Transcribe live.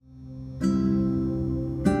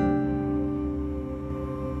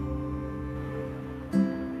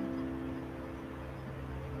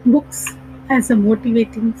Books as a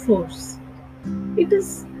motivating force. It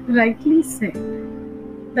is rightly said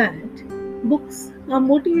that books are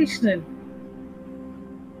motivational.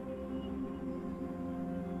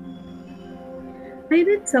 I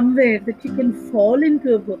read somewhere that you can fall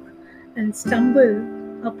into a book and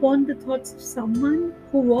stumble upon the thoughts of someone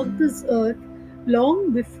who walked this earth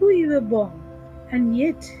long before you were born, and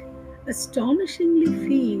yet astonishingly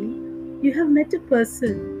feel you have met a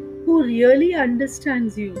person who really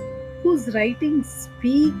understands you, whose writing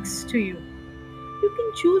speaks to you. You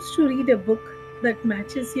can choose to read a book that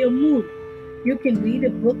matches your mood. You can read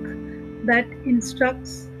a book that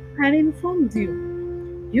instructs and informs you.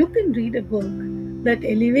 You can read a book that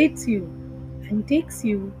elevates you and takes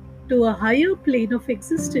you to a higher plane of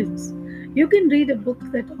existence. You can read a book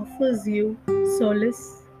that offers you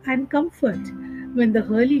solace and comfort when the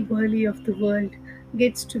hurly-burly of the world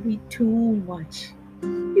gets to be too much.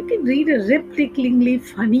 You can read a rip-ticklingly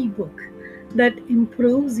funny book that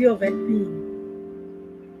improves your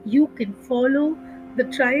well-being. You can follow the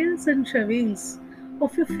trials and travails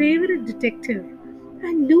of your favorite detective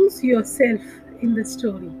and lose yourself in the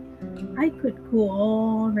story. I could go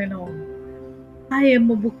on and on. I am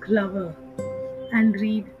a book lover and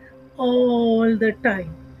read all the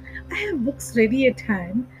time. I have books ready at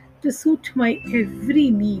hand to suit my every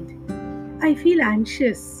need. I feel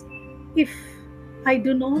anxious if I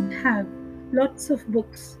do not have lots of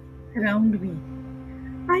books around me.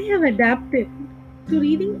 I have adapted to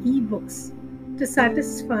reading ebooks to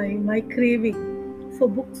satisfy my craving for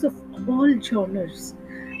books of all genres.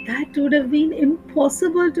 That would have been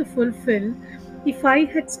impossible to fulfill if I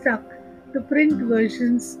had stuck to print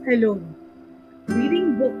versions alone.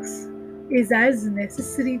 Reading books is as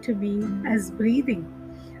necessary to me as breathing.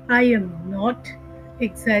 I am not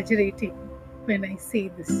exaggerating when I say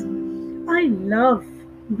this. I love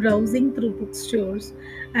browsing through bookstores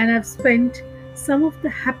and have spent some of the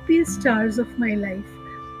happiest hours of my life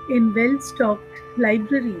in well stocked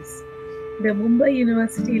libraries. The Mumbai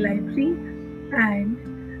University Library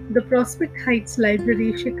and the Prospect Heights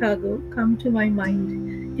Library, Chicago, come to my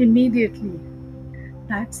mind immediately.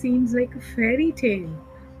 That seems like a fairy tale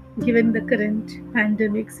given the current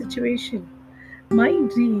pandemic situation. My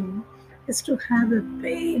dream is to have a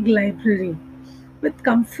big library with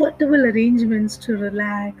comfortable arrangements to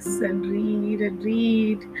relax and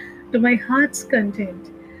read to my heart's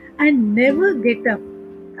content and never get up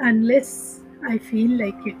unless I feel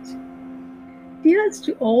like it. Here's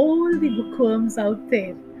to all the bookworms out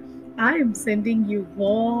there. I am sending you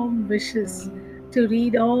warm wishes to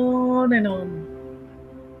read on and on.